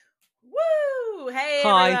Hey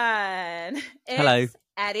Hi. everyone, Hello. it's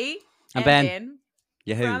Addie I'm and Ben. Ben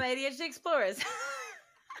Yahoo. from ADHD Explorers.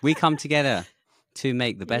 We come together to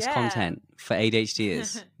make the best Yeah. content for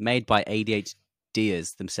ADHDers, made by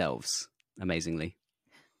ADHDers themselves, amazingly.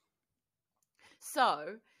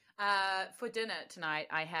 So, for dinner tonight,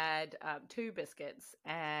 I had 2 biscuits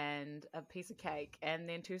and a piece of cake, and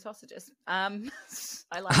then 2 sausages. I lied,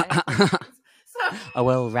 I had 3 biscuits. So A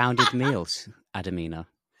well-rounded meal, Adamina.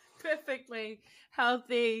 perfectly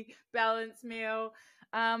healthy, balanced meal.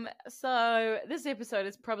 So this episode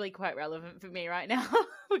is probably quite relevant for me right now.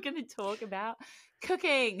 We're going to talk about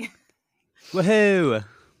cooking. Woohoo!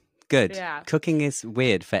 Good. Yeah. Cooking is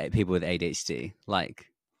weird for people with ADHD. Like,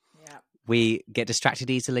 Yeah. we get distracted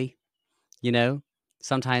easily, you know?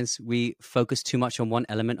 Sometimes we focus too much on one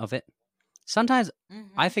element of it. Sometimes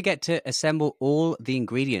I forget to assemble all the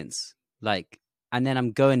ingredients, and then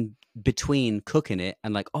I'm going between cooking it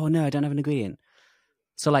and oh no, I don't have an ingredient.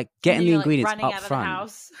 So getting the ingredients running up out of front, the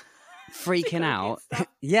house, freaking out.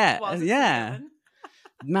 yeah, yeah.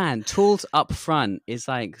 Man, tools up front is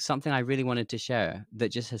something I really wanted to share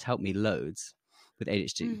that just has helped me loads with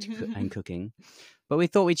ADHD and cooking. But we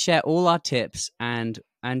thought we'd share all our tips and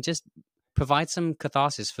just provide some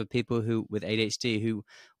catharsis for people who with ADHD who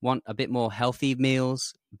want a bit more healthy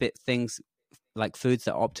meals, things like foods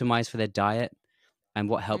that optimize for their diet and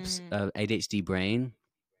what helps ADHD brain,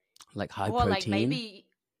 like high or protein. Maybe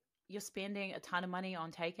you're spending a ton of money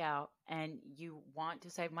on takeout and you want to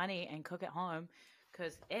save money and cook at home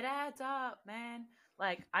because it adds up, man.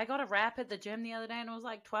 I got a wrap at the gym the other day and it was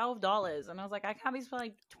like $12, and I was like, I can't be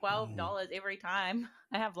spending $12 every time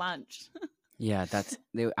I have lunch. Yeah,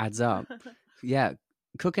 it adds up. Yeah,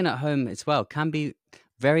 cooking at home as well can be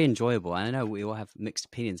very enjoyable. I know we all have mixed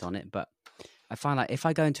opinions on it, but I find if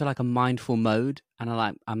I go into a mindful mode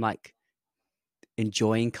and I'm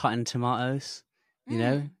enjoying cutting tomatoes,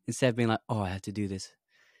 instead of being oh, I have to do this,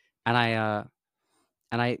 and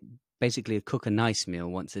I basically cook a nice meal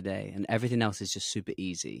once a day, and everything else is just super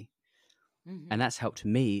easy, and that's helped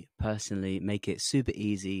me personally make it super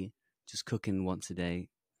easy, just cooking once a day,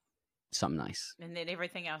 something nice, and then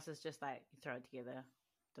everything else is just you throw it together.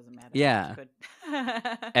 Doesn't matter. Yeah.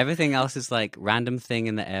 Everything else is random thing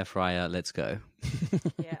in the air fryer. Let's go.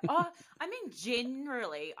 Yeah. Oh, I mean,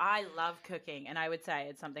 generally, I love cooking, and I would say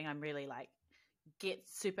it's something I'm really get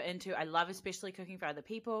super into. I love especially cooking for other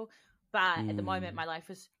people. But at the moment, my life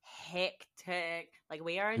is hectic.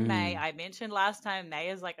 We are in May. I mentioned last time May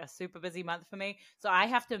is a super busy month for me. So I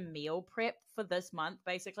have to meal prep for this month,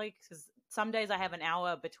 basically, because some days I have an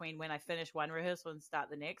hour between when I finish one rehearsal and start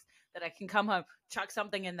the next that I can come home, chuck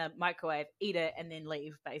something in the microwave, eat it, and then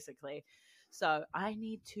leave, basically. So I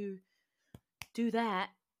need to do that.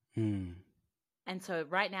 And so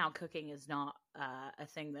right now, cooking is not a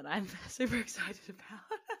thing that I'm super excited about.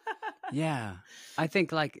 Yeah. I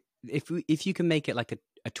think if you can make it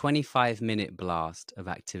a 25-minute blast of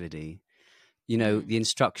activity, the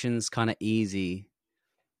instructions kind of easy,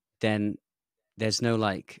 then there's no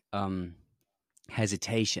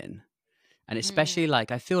hesitation. And especially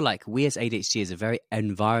I feel we as ADHDers are very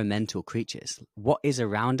environmental creatures. What is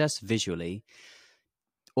around us visually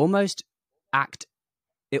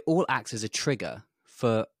it all acts as a trigger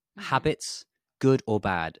for habits, good or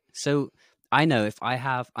bad. So I know if I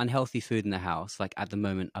have unhealthy food in the house, at the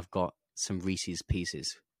moment I've got some Reese's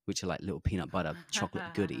Pieces, which are little peanut butter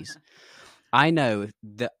chocolate goodies. I know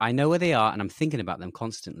where they are and I'm thinking about them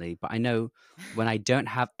constantly, but I know when I don't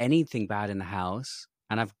have anything bad in the house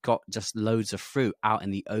and I've got just loads of fruit out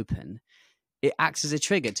in the open, it acts as a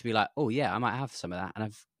trigger to be oh yeah, I might have some of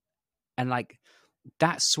that. And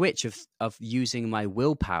that switch of using my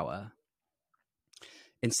willpower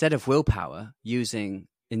instead of willpower, using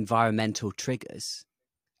environmental triggers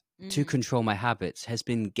to control my habits has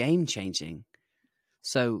been game changing.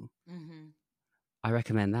 So I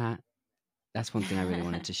recommend that. That's one thing I really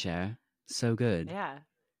wanted to share. So good. Yeah.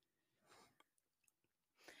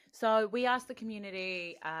 So we asked the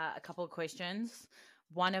community a couple of questions.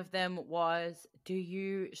 One of them was, do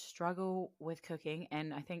you struggle with cooking?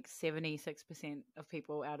 And I think 76% of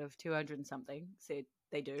people out of 200 and something said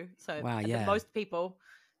they do. So wow, yeah. Most people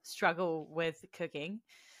struggle with cooking.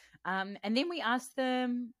 And then we asked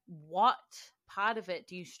them, what part of it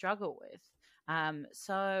do you struggle with?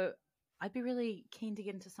 So I'd be really keen to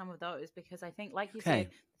get into some of those because I think, like you said,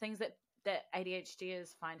 things that ADHDers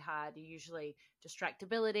find hard are usually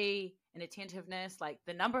distractibility and attentiveness.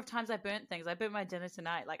 The number of times I burnt things, I burnt my dinner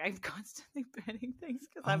tonight. I'm constantly burning things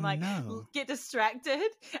because I'm get distracted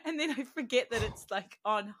and then I forget that it's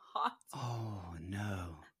on hot. Oh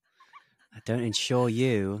no. I don't ensure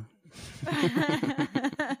you.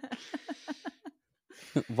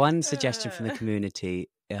 One suggestion from the community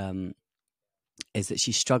is that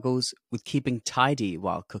she struggles with keeping tidy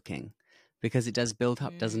while cooking because it does build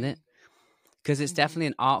up, doesn't it? Because it's definitely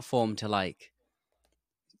an art form to like,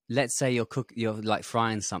 let's say you're like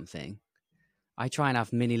frying something. I try and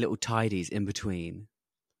have mini little tidies in between,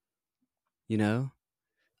 you know,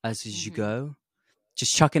 as you go.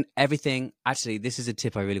 Just chucking everything. Actually, this is a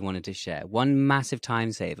tip I really wanted to share. One massive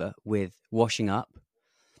time saver with washing up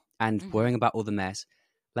and worrying about all the mess.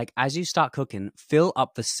 Like, as you start cooking, fill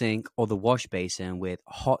up the sink or the wash basin with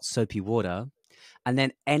hot, soapy water. And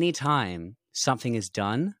then anytime something is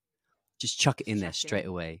done, just chuck it in there straight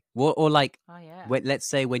away. Or like, let's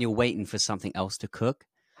say when you're waiting for something else to cook,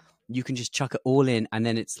 you can just chuck it all in and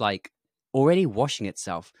then it's like already washing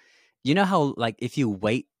itself. You know how like if you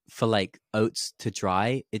wait for like oats to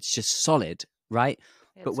dry, it's just solid, right?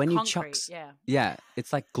 It's but when concrete, you chuck,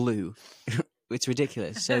 it's like glue. It's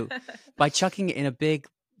ridiculous. So by chucking it in a big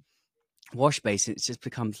wash basin, it just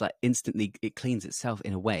becomes like instantly, it cleans itself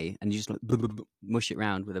in a way, and you just like mush it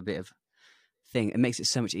around with a bit of thing. It makes it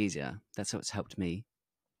so much easier. That's what's helped me.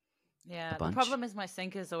 Yeah, the problem is my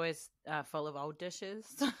sink is always full of old dishes.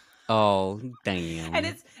 Oh, damn. And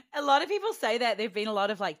it's a lot of people say that there've been a lot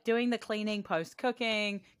of like doing the cleaning post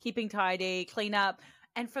cooking, keeping tidy, clean up.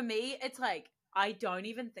 And for me, it's like I don't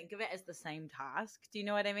even think of it as the same task. Do you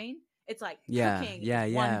know what I mean? It's like cooking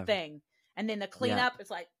is one thing. And then the cleanup is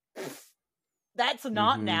like that's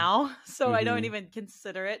not now. So I don't even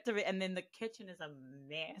consider it to be, and then the kitchen is a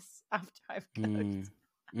mess after I've cooked.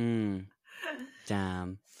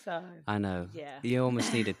 Damn. So I know. Yeah. You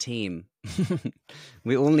almost need a team.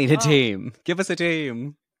 We all need a team. Give us a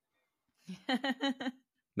team.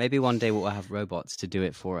 Maybe one day we'll have robots to do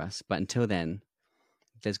it for us. But until then,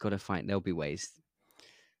 there'll be ways.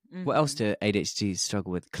 What else do ADHD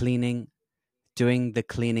struggle with? Cleaning. Doing the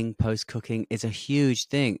cleaning post cooking is a huge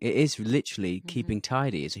thing. It is literally keeping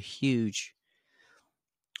tidy. It's a huge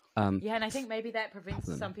and I think maybe that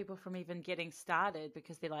prevents some people from even getting started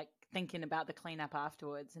because they're like thinking about the cleanup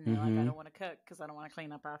afterwards, and they're like, I don't want to cook because I don't want to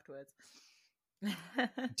clean up afterwards.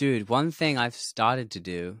 Dude, one thing I've started to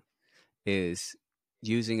do is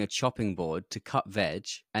using a chopping board to cut veg,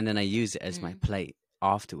 and then I use it as my plate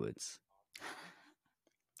afterwards.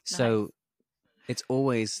 So it's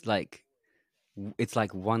always like, it's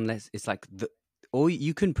like one less. It's like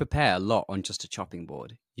you can prepare a lot on just a chopping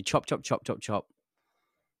board. You chop, chop, chop, chop, chop.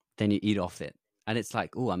 Then you eat off it. And it's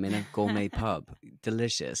like, oh, I'm in a gourmet pub.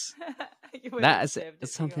 Delicious. That's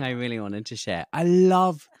something I really wanted to share. I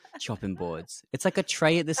love chopping boards. It's like a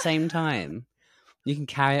tray at the same time. You can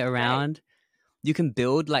carry it around. You can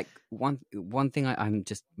build like one thing. I'm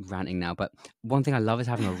just ranting now, but one thing I love is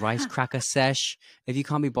having a rice cracker sesh. If you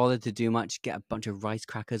can't be bothered to do much, get a bunch of rice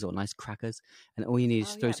crackers or nice crackers. And all you need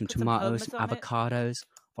is throw some tomatoes, some avocados,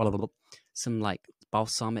 some like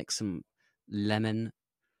balsamic, some lemon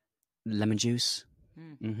juice.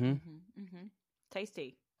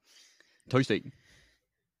 Tasty.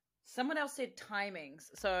 Someone else said timings.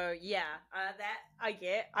 So that I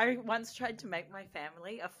get. I once tried to make my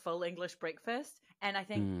family a full English breakfast, and I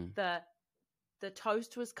think the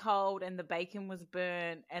toast was cold and the bacon was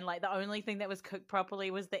burnt, and like the only thing that was cooked properly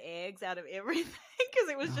was the eggs out of everything, because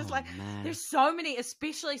it was just there's so many,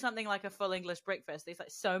 especially something like a full English breakfast. There's like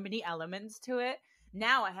so many elements to it.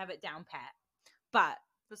 Now I have it down pat, but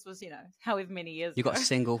this was, however many years ago. You got a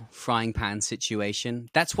single frying pan situation.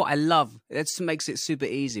 That's what I love. That makes it super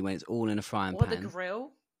easy when it's all in a frying pan. Or the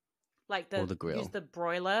grill. Or the grill. Use the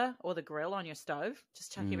broiler or the grill on your stove.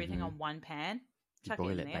 Just chuck everything on one pan. Chuck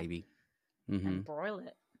broil it in there, baby. And broil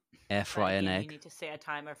it. Air fry an egg. You need to set a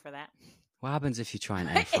timer for that. What happens if you try and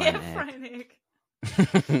air fry an egg?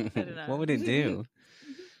 I don't know. What would it do?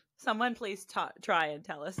 Someone please try and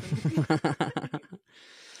tell us.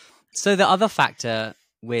 So the other factor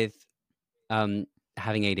with having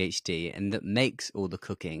ADHD, and that makes all the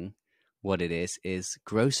cooking what it is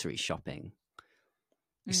grocery shopping.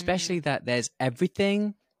 Especially that there's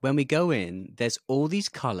everything. When we go in, there's all these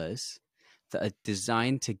colors that are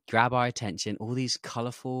designed to grab our attention, all these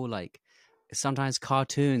colorful, like sometimes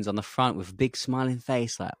cartoons on the front with a big smiling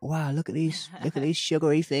face, like, wow, look at these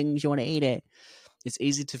sugary things, you want to eat it. It's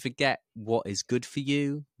easy to forget what is good for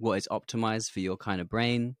you, what is optimized for your kind of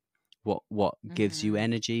brain, what gives you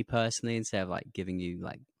energy personally, instead of like giving you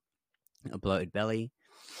like a bloated belly.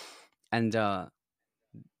 And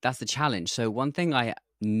that's the challenge. So one thing I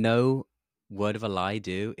know, word of a lie,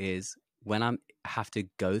 do is when I have to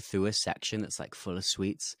go through a section that's like full of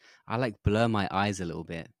sweets, I like blur my eyes a little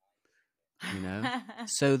bit,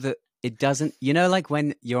 so that it doesn't, like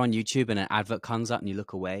when you're on YouTube and an advert comes up and you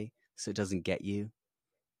look away so it doesn't get you.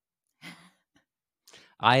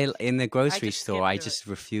 In the grocery just store, skip I through it. just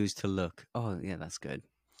refuse to look. Oh, yeah, that's good.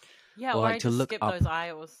 Yeah, Or or like I to just look skip up. those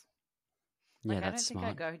aisles. Yeah, Like, I that's don't think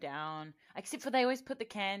I smart. go down, except for they always put the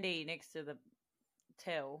candy next to the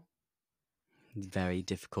till. Very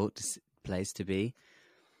difficult place to be.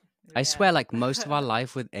 I Yeah. swear, like most of our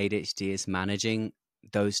life with ADHD is managing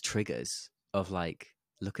those triggers of like,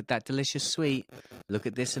 look at that delicious sweet. Look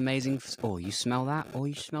at this amazing. Oh, you smell that? Oh,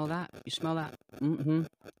 you smell that? You smell that? Mm-hmm.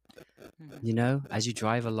 You know, as you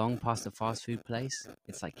drive along past the fast food place,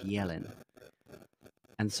 it's like yelling.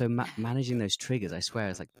 And so managing those triggers, I swear,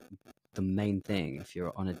 is like the main thing if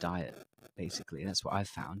you're on a diet, basically. That's what I've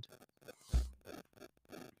found.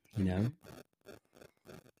 You know?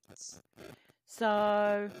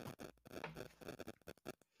 So,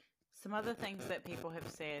 some other things that people have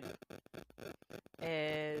said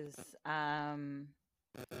is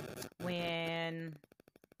when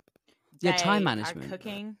Yeah, time they management. are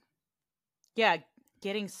cooking. Yeah,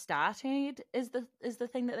 getting started is the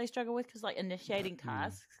thing that they struggle with, because like initiating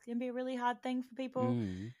tasks can be a really hard thing for people.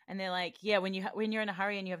 And they're like, yeah, when you're in a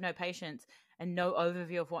hurry and you have no patience and no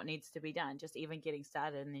overview of what needs to be done, just even getting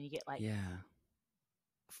started, and then you get like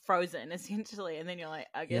frozen essentially, and then you're like,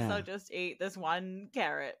 I guess I'll just eat this one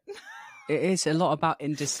carrot. It is a lot about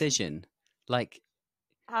indecision. Like,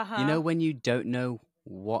 you know, when you don't know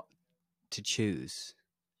what to choose,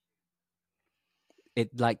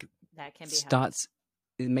 it like that can be starts.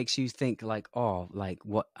 It makes you think like, oh, like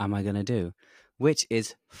what am I gonna do? Which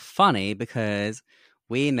is funny because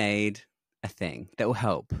we made a thing that will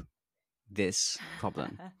help this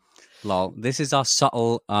problem. Lol. This is our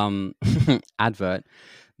subtle advert,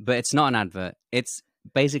 but it's not an advert. It's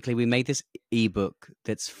basically we made this ebook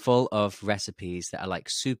that's full of recipes that are like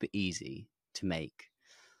super easy to make.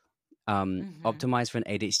 Optimized for an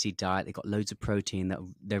ADHD diet. They got loads of protein. That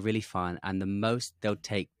they're really fun, and the most they'll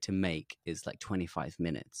take to make is like 25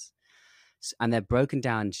 minutes. And they're broken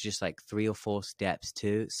down into just like 3 or 4 steps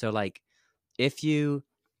too. So like, if you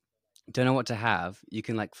don't know what to have, you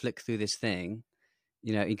can like flick through this thing.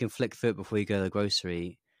 You know, you can flick through it before you go to the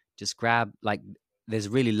grocery. Just grab like, there's a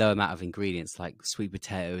really low amount of ingredients. Like sweet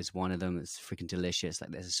potato is one of them. It's freaking delicious.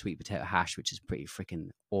 Like there's a sweet potato hash, which is pretty freaking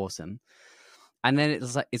awesome. And then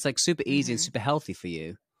it's like super easy and super healthy for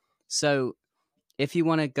you. So if you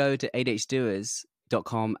want to go to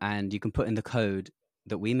adhdoers.com and you can put in the code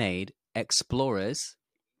that we made, Explorers,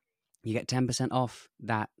 you get 10% off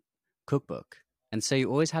that cookbook. And so you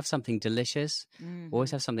always have something delicious, always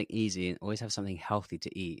have something easy, and always have something healthy to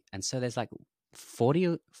eat. And so there's like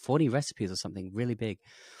 40 recipes or something really big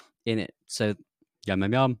in it. So yum,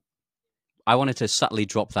 yum, yum. I wanted to subtly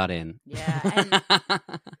drop that in. Yeah. And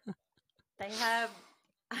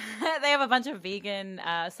they have a bunch of vegan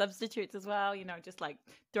substitutes as well, you know, just like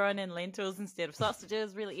throwing in lentils instead of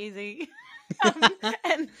sausages, really easy.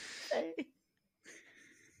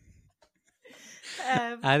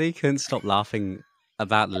 Addie couldn't stop laughing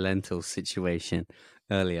about the lentil situation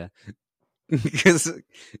earlier because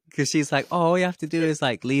she's like, oh, all you have to do is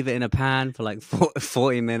like leave it in a pan for like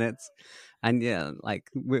 40 minutes. And yeah, like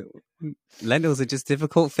lentils are just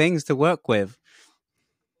difficult things to work with.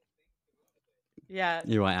 Yeah,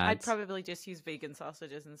 you're right, I'd probably just use vegan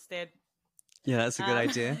sausages instead. Yeah, that's a good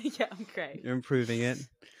idea. Yeah, great. You're improving it.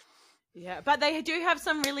 Yeah, but they do have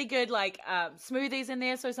some really good like smoothies in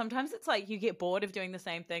there. So sometimes it's like you get bored of doing the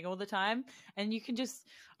same thing all the time, and you can just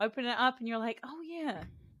open it up and you're like, oh yeah,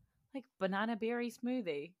 like banana berry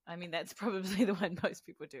smoothie. I mean, that's probably the one most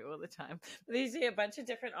people do all the time. But there's a bunch of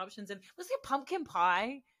different options. And was there pumpkin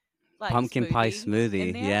pie? Like pumpkin pie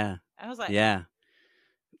smoothie. Yeah, I was like, yeah.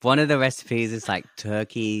 One of the recipes is like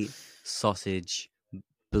turkey, sausage,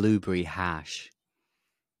 blueberry hash,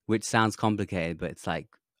 which sounds complicated, but it's like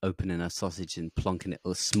opening a sausage and plonking it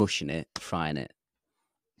or smushing it, frying it,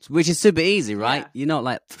 which is super easy, right? Yeah. You're not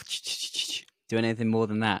like doing anything more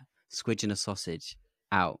than that. Squidging a sausage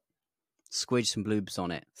out, squidge some bloobs on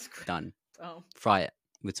it, done. Oh. Fry it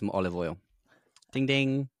with some olive oil. Ding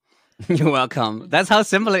ding. You're welcome. That's how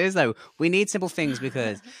simple it is, though. We need simple things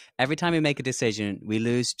because every time we make a decision, we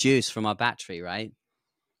lose juice from our battery, right?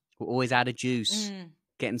 We'll always add a juice,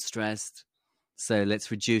 getting stressed. So let's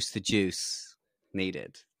reduce the juice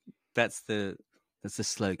needed. That's the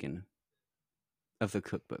slogan of the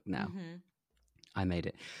cookbook now. I made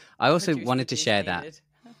it. I also wanted to share that.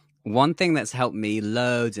 One thing that's helped me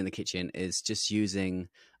loads in the kitchen is just using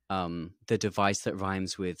the device that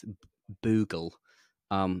rhymes with Boogle.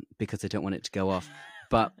 Because I don't want it to go off.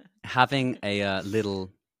 But having a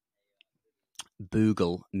little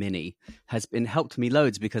Boogle Mini has been helped me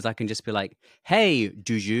loads because I can just be like, hey,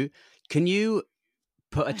 Juju, can you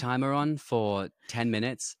put a timer on for 10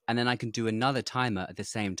 minutes, and then I can do another timer at the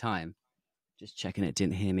same time. Just checking it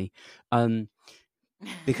didn't hear me.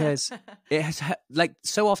 Because it has like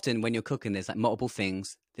so often when you're cooking, there's like multiple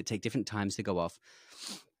things that take different times to go off.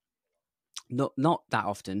 Not that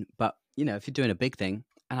often, but you know, if you're doing a big thing,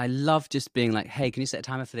 and I love just being like, hey, can you set a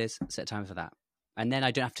timer for this? Set a timer for that. And then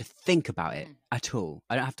I don't have to think about it at all.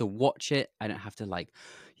 I don't have to watch it. I don't have to like,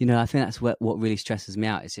 you know, I think that's what really stresses me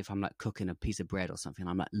out is if I'm like cooking a piece of bread or something,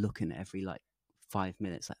 I'm like looking every like 5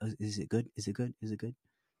 minutes, like, oh, is it good? Is it good? Is it good?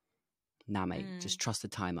 Nah, mate, just trust the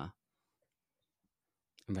timer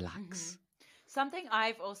and relax. Something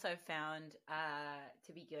I've also found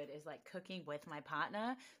to be good is like cooking with my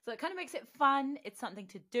partner. So it kind of makes it fun. It's something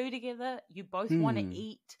to do together. You both want to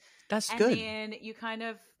eat. That's and good. And then you kind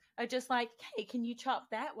of are just like, hey, can you chop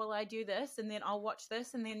that while I do this? And then I'll watch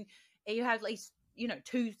this. And then you have at least, you know,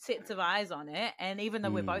 2 sets of eyes on it. And even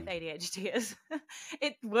though we're both ADHDers,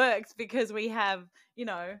 it works because we have, you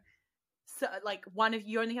know, so like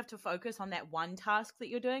you only have to focus on that one task that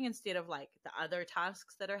you're doing instead of like the other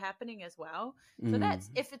tasks that are happening as well. So that's,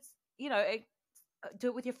 if it's, you know, do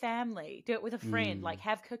it with your family, do it with a friend, like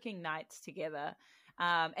have cooking nights together.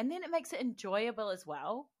 And then it makes it enjoyable as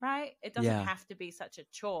well, right? It doesn't have to be such a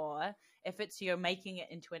chore if you're making it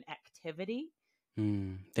into an activity.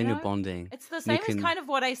 Then you're bonding. It's the same as kind of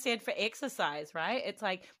what I said for exercise, right? It's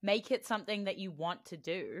like make it something that you want to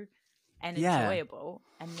do and enjoyable,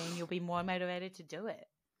 and then you'll be more motivated to do it.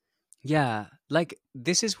 Yeah, like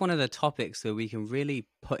this is one of the topics where we can really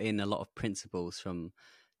put in a lot of principles from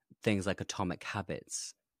things like Atomic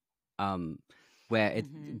Habits, where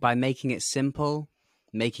by making it simple,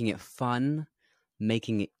 making it fun,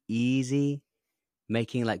 making it easy,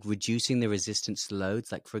 making like reducing the resistance to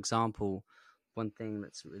loads. Like for example, one thing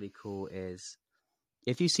that's really cool is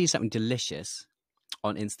if you see something delicious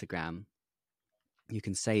on Instagram, you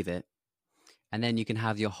can save it. And then you can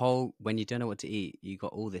have your whole, when you don't know what to eat, you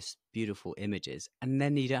got all this beautiful images. And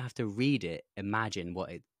then you don't have to read it, imagine what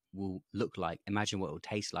it will look like, imagine what it will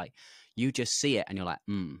taste like. You just see it and you're like,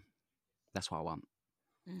 that's what I want.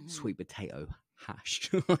 Sweet potato hash.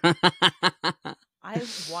 I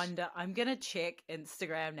wonder, I'm going to check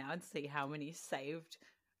Instagram now and see how many saved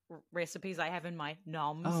recipes I have in my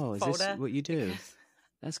noms folder. Oh, is this what you do?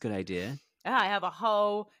 That's a good idea. I have a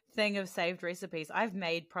whole thing of saved recipes. I've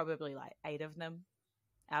made probably like 8 of them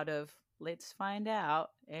out of, let's find out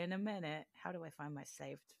in a minute. How do I find my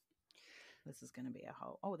saved? This is going to be a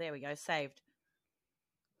whole, oh, there we go, saved.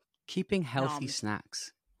 Keeping healthy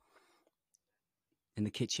snacks in the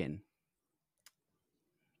kitchen.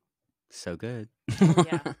 So good. Oh,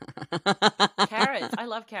 yeah. Carrots. I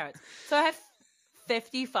love carrots. So I have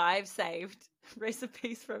 55 saved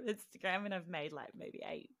recipes from Instagram and I've made like maybe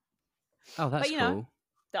 8. Oh, that's cool. Know,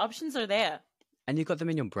 the options are there. And you got them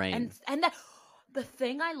in your brain. And the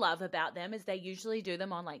thing I love about them is they usually do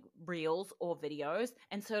them on like reels or videos.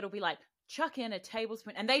 And so it'll be like, chuck in a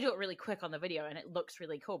tablespoon. And they do it really quick on the video and it looks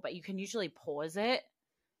really cool. But you can usually pause it.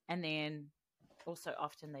 And then also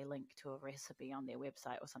often they link to a recipe on their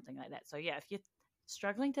website or something like that. So yeah, if you're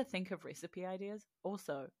struggling to think of recipe ideas,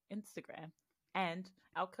 also Instagram and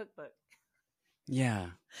our cookbook. Yeah.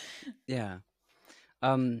 Yeah.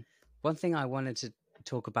 One thing I wanted to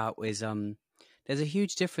talk about is there's a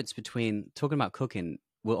huge difference between talking about cooking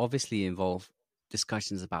will obviously involve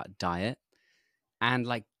discussions about diet. And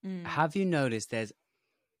like, have you noticed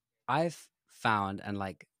I've found, and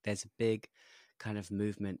like, there's a big kind of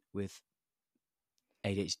movement with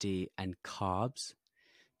ADHD and carbs.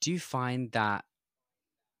 Do you find that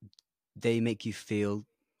they make you feel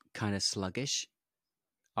kind of sluggish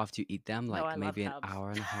after you eat them? Like maybe an hour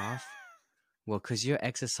and a half? Well, because you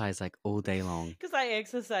exercise like all day long. Because I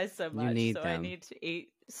exercise so much, I need to eat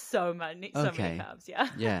so many carbs. Yeah,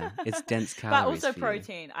 yeah, it's dense calories. But also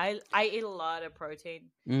protein. I eat a lot of protein,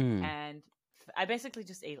 and I basically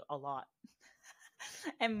just eat a lot.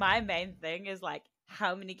 And my main thing is like,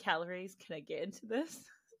 how many calories can I get into this?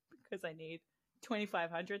 Because I need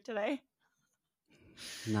 2,500 today.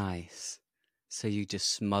 Nice. So you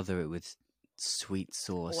just smother it with sweet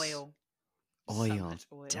sauce, oil. So much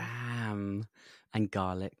oil. Damn. And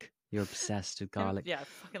garlic. You're obsessed with garlic. Yeah, I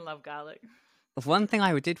fucking love garlic. One thing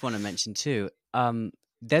I did want to mention too,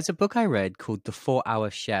 there's a book I read called The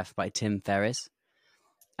 4-Hour Chef by Tim Ferriss.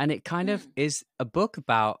 And it kind of is a book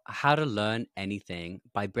about how to learn anything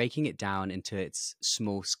by breaking it down into its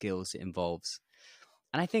small skills it involves.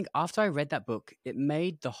 And I think after I read that book, it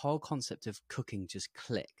made the whole concept of cooking just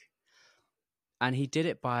click. And he did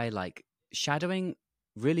it by like shadowing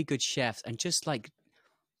really good chefs and just like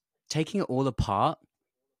taking it all apart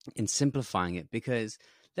and simplifying it, because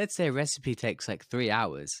let's say a recipe takes like 3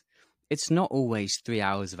 hours. It's not always 3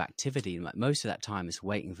 hours of activity. Like most of that time is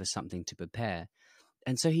waiting for something to prepare.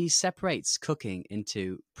 And so he separates cooking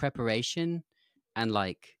into preparation and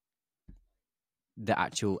like the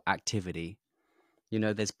actual activity. You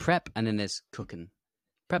know, there's prep and then there's cooking.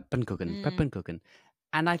 Prep and cooking, prep and cooking.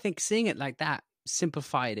 And I think seeing it like that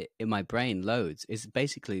simplified it in my brain loads. Is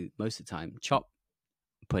basically most of the time chop,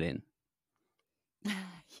 put in.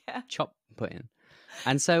 Yeah. Chop, put in.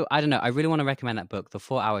 And so I don't know. I really want to recommend that book, The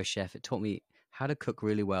 4 Hour Chef. It taught me how to cook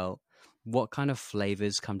really well, what kind of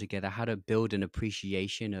flavors come together, how to build an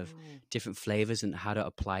appreciation of different flavors and how to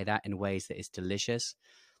apply that in ways that is delicious.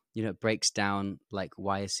 You know, it breaks down like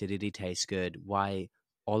why acidity tastes good, why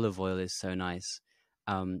olive oil is so nice,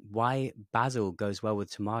 why basil goes well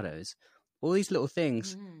with tomatoes. All these little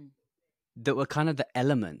things that were kind of the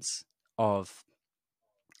elements of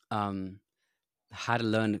how to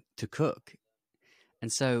learn to cook.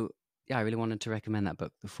 And so, yeah, I really wanted to recommend that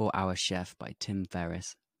book, The 4 Hour Chef by Tim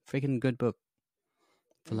Ferriss. Freaking good book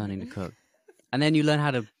for learning to cook. And then you learn how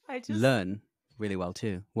to learn really well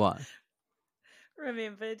too. What?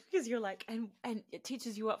 Remembered because you're like, and it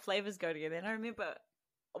teaches you what flavors go together. And I remember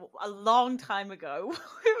a long time ago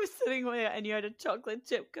we were sitting there and you had a chocolate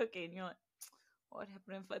chip cookie and you're like, what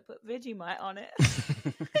happened if I put Vegemite on it?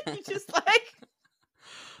 You just like,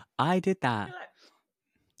 I did that. Like,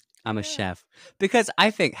 I'm a chef because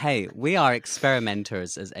I think, hey, we are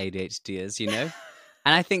experimenters as ADHDers, you know?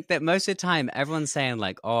 And I think that most of the time everyone's saying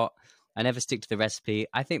like, oh, I never stick to the recipe.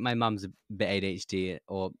 I think my mum's a bit ADHD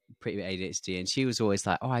or pretty bit ADHD. And she was always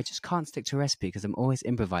like, oh, I just can't stick to a recipe because I'm always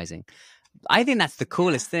improvising. I think that's the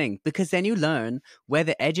coolest thing because then you learn where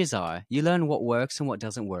the edges are. You learn what works and what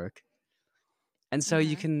doesn't work. And so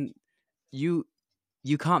you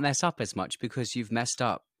can't mess up as much because you've messed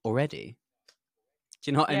up already. Do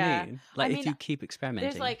you know what I mean? Like if you keep experimenting.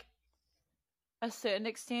 There's like a certain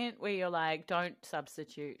extent where you're like, don't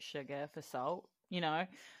substitute sugar for salt, you know,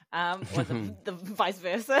 or the vice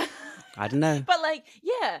versa. I don't know. But like,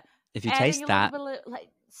 yeah. If you taste that. A little bit of, like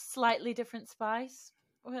slightly different spice.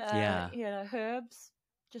 You know, herbs.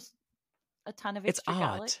 Just a ton of extra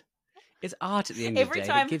garlic. It's art at the end of the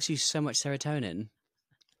day. It gives you so much serotonin.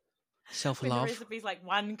 Self-love. The recipe's like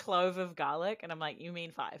 1 clove of garlic, and I'm like, you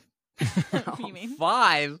mean 5? You mean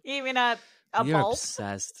 5? You mean a You're bulb?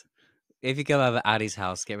 obsessed. If you go over Addie's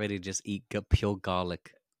house, get ready to just eat pure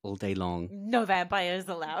garlic all day long. No vampires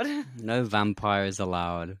allowed. No vampires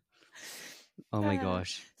allowed. Oh my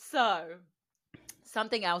gosh. So,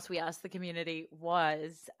 something else we asked the community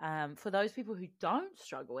was for those people who don't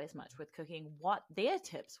struggle as much with cooking, what their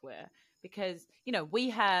tips were. Because, you know,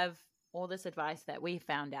 we have all this advice that we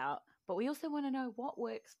found out, but we also want to know what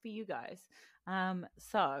works for you guys.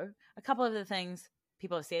 So a couple of the things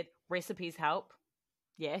people have said, recipes help.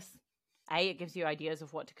 Yes. It gives you ideas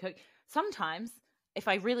of what to cook. Sometimes if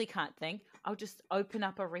I really can't think, I'll just open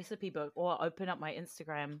up a recipe book or open up my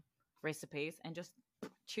Instagram recipes and just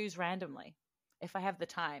choose randomly if I have the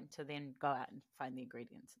time to then go out and find the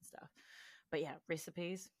ingredients and stuff. But yeah,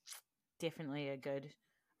 recipes, definitely a good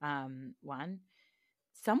one.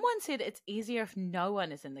 Someone said it's easier if no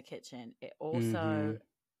one is in the kitchen. It also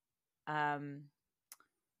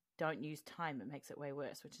don't use time. It makes it way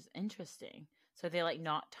worse, which is interesting. So they're like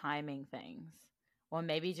not timing things, or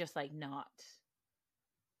maybe just like not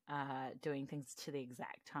doing things to the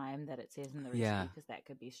exact time that it says in the recipe, because that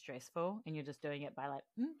could be stressful, and you're just doing it by like,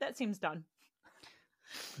 that seems done.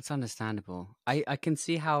 It's understandable. I can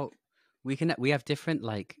see how we have different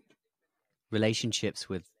like relationships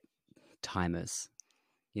with timers.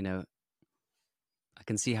 You know, I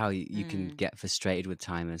can see how you can get frustrated with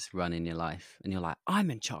timers running your life, and you're like, I'm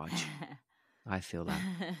in charge. I feel that.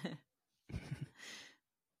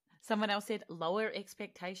 Someone else said lower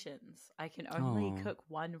expectations. I can only cook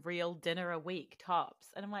 1 real dinner a week tops.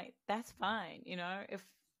 And I'm like, that's fine. You know, if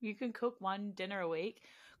you can cook 1 dinner a week,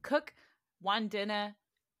 cook 1 dinner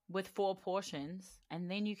with 4 portions, and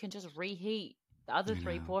then you can just reheat the other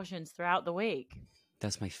 3 portions throughout the week.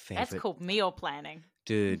 That's my favorite. That's called meal planning.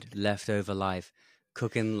 Dude, leftover life.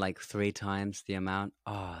 Cooking like 3 times the amount.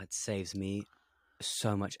 Oh, it saves me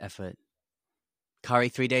so much effort. Curry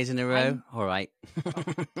 3 days in a row? All right.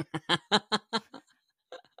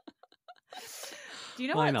 Do you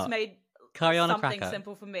know what's made curry on something a cracker.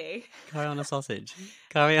 Simple for me? Curry on a sausage.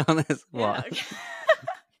 Curry on this. What? Yeah.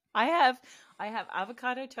 I have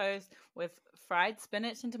avocado toast with fried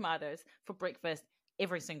spinach and tomatoes for breakfast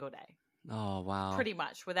every single day. Oh, wow. Pretty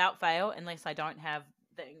much without fail, unless I don't have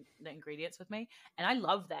the ingredients with me. And I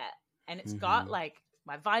love that. And it's got like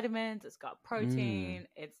my vitamins, it's got protein,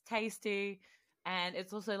 it's tasty. And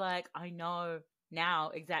it's also like, I know now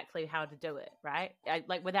exactly how to do it, right?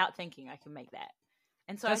 Like without thinking, I can make that.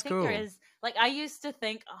 And so That's I think there cool. is, like, I used to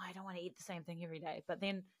think, oh, I don't want to eat the same thing every day. But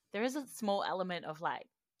then there is a small element of like,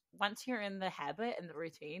 once you're in the habit and the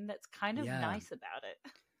routine, that's kind of Yeah, nice about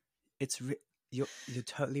it. it's you're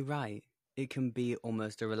totally right. It can be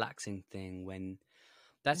almost a relaxing thing when.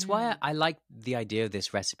 That's why Mm, I like the idea of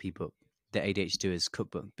this recipe book, the ADHD Doers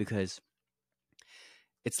Cookbook, because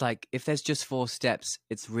it's like if there's just 4 steps,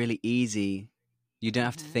 it's really easy. You don't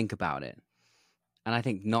have to hmm think about it. And I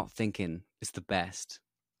think not thinking is the best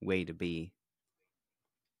way to be.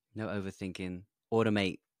 No overthinking.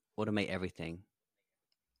 Automate everything.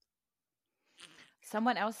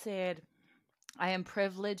 Someone else said, I am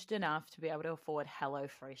privileged enough to be able to afford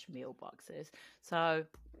HelloFresh meal boxes. So,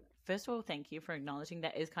 first of all, thank you for acknowledging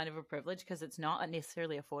that is kind of a privilege because it's not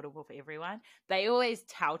necessarily affordable for everyone. They always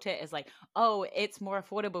tout it as like, oh, it's more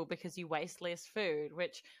affordable because you waste less food,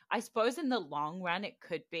 which I suppose in the long run it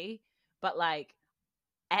could be. But like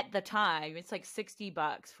at the time, it's like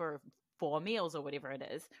 $60 for 4 meals or whatever it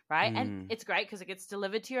is, right? And Mm. it's great because it gets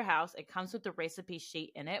delivered to your house. It comes with the recipe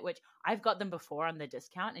sheet in it, which I've got them before on the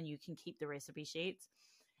discount, and you can keep the recipe sheets.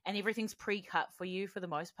 And everything's pre-cut for you for the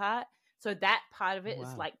most part. So that part of Oh, it is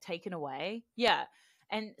wow. like taken away. Yeah.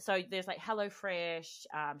 And so there's like HelloFresh,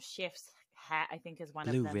 Chef's Hat, I think is one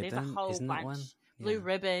of Blue them. There's a Ribbon, whole isn't that one? bunch. Blue Yeah.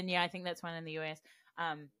 Ribbon, yeah, I think that's one in the US.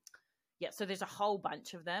 Um, yeah, so there's a whole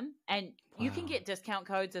bunch of them, and you can Wow. get discount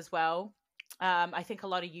codes as well. I think a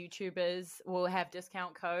lot of YouTubers will have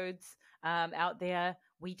discount codes out there.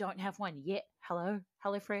 We don't have one yet.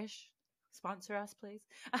 HelloFresh, sponsor us, please.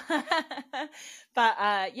 But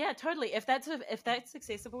yeah, totally. If that's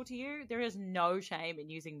accessible to you, there is no shame in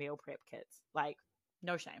using meal prep kits. Like,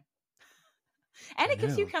 no shame. And I it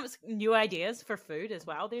gives you know. new ideas for food as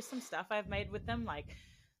well. There's some stuff I've made with them, like,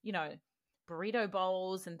 you know, burrito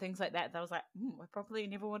bowls and things like that. I was like, I probably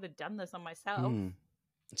never would have done this on myself. Mm.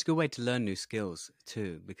 It's a good way to learn new skills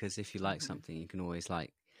too, because if you like hmm something, you can always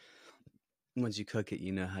like once you cook it,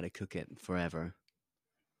 you know how to cook it forever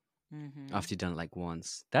hmm after you've done it like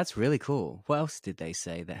once. That's really cool. What else did they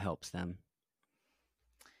say that helps them?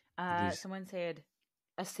 These Someone said,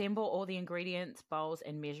 assemble all the ingredients, bowls,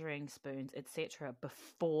 and measuring spoons, etc.,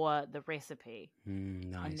 before the recipe,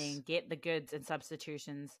 and nice. then get the goods and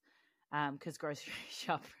substitutions, because grocery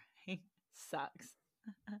shopping sucks.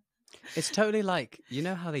 It's totally like you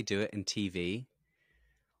know how they do it in TV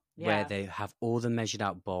where Yeah. they have all the measured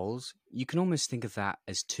out bowls. You can almost think of that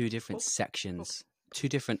as 2 different Boop, boop. sections, 2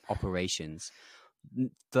 different operations.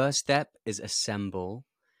 First step is assemble,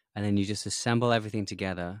 and then you just assemble everything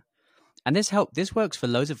together. And this works for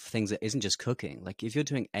loads of things that isn't just cooking. Like if you're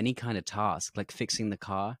doing any kind of task, like fixing the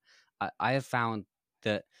car, I have found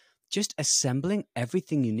that just assembling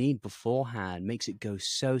everything you need beforehand makes it go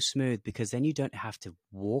so smooth because then you don't have to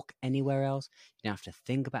walk anywhere else. You don't have to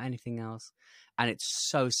think about anything else. And it's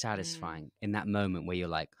so Mm. satisfying in that moment where you're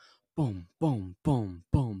like, boom, boom, boom,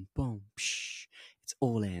 boom, boom, psh, it's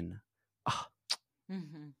all in. Ah,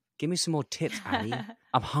 hmm give me some more tips, Ali.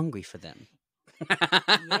 I'm hungry for them.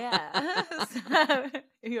 Yeah. So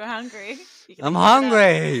you're hungry. You're I'm gonna eat it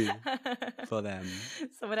hungry up. for them.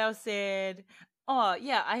 Someone else said, "Oh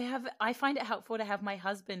yeah, I find it helpful to have my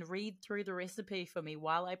husband read through the recipe for me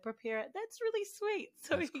while I prepare it. That's really sweet."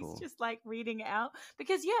 So That's he's cool. just like reading it out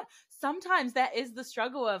because yeah, sometimes that is the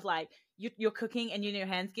struggle of like you're cooking and your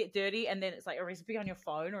hands get dirty, and then it's like a recipe on your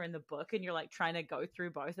phone or in the book, and you're like trying to go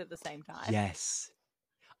through both at the same time. Yes.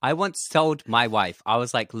 I once told my wife, I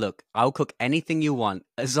was like, look, I'll cook anything you want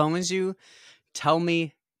as long as you tell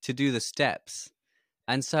me to do the steps.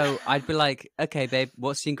 And so I'd be like, okay, babe,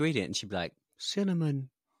 what's the ingredient? And she'd be like, cinnamon.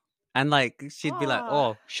 And like, she'd be like, Oh,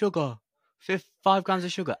 oh, sugar, 5 grams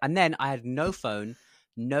of sugar. And then I had no phone,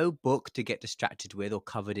 no book to get distracted with or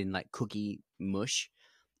covered in like cookie mush.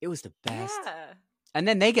 It was the best. yeah, And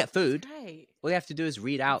then they get that's food. great. All they have to do is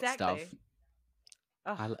read out Exactly. stuff.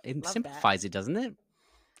 Oh, It love that. simplifies it, doesn't it?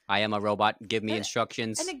 I am a robot. Give me And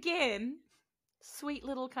instructions. again, sweet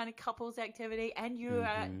little kind of couples activity, and you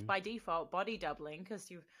are Hmm. by default body doubling because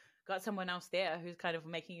you've got someone else there who's kind of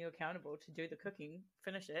making you accountable to do the cooking,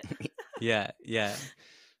 finish it. Yeah, yeah.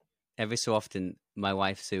 Every so often, my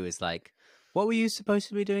wife Sue is like, "What were you supposed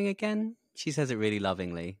to be doing again?" She says it really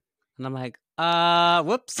lovingly, and I'm like,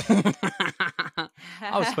 whoops.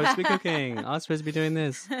 I was supposed to be cooking. I was supposed to be doing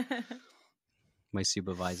this." My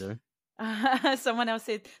supervisor. Someone else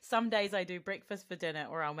said, some days I do breakfast for dinner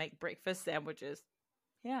or I'll make breakfast sandwiches.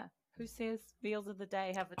 Yeah. Who says meals of the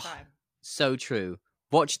day have the time? So true.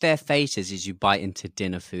 Watch their faces as you bite into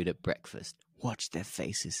dinner food at breakfast. Watch their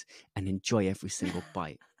faces and enjoy every single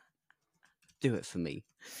bite. Do it for me.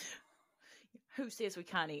 Who says we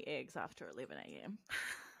can't eat eggs after 11 a.m.?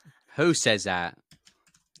 Who says that?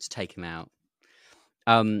 Let's take him out.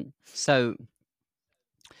 So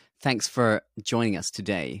thanks for joining us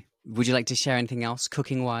today. Would you like to share anything else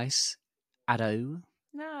cooking-wise, Addo?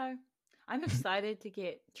 No. I'm excited to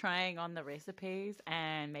get trying on the recipes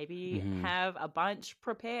and maybe have a bunch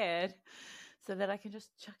prepared so that I can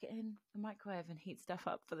just chuck it in the microwave and heat stuff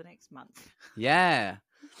up for the next month. Yeah.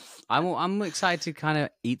 I'm excited to kind of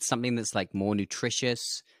eat something that's like more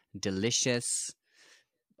nutritious, delicious.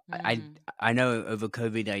 I know over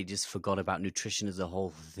COVID I just forgot about nutrition as a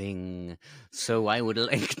whole thing. So I would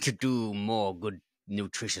like to do more good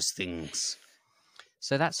nutritious things.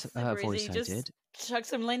 So that's voice I did. Chuck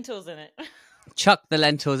some lentils in it. Chuck the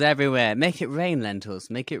lentils everywhere. Make it rain lentils.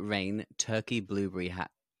 Make it rain turkey blueberry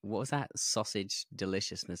hat. What was that? Sausage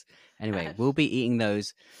deliciousness. Anyway, we'll be eating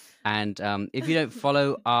those. And if you don't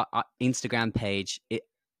follow our Instagram page,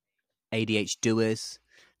 ADH Doers,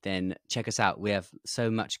 then check us out. We have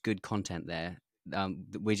so much good content there.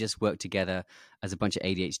 We just work together as a bunch of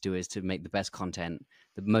ADH Doers to make the best content,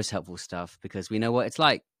 the most helpful stuff, because we know what it's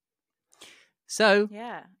like. So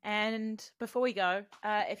yeah, and before we go,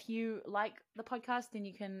 if you like the podcast, then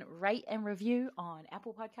you can rate and review on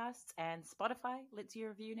Apple Podcasts, and Spotify lets you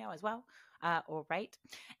review now as well, or rate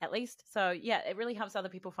at least. So yeah, it really helps other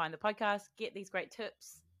people find the podcast, get these great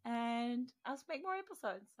tips, and us make more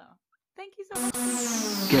episodes. So thank you so much.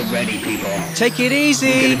 Get ready, people. Take it easy.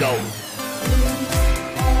 We're gonna go.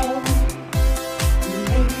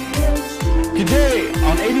 Today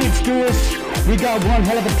on ADH Doers, we got one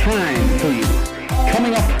hell of a time for you.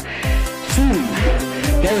 Coming up soon,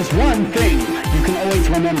 there is one thing you can always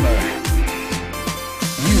remember.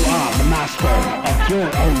 You are the master of your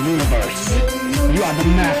own universe. You are the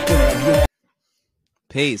master of your...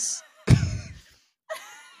 Peace.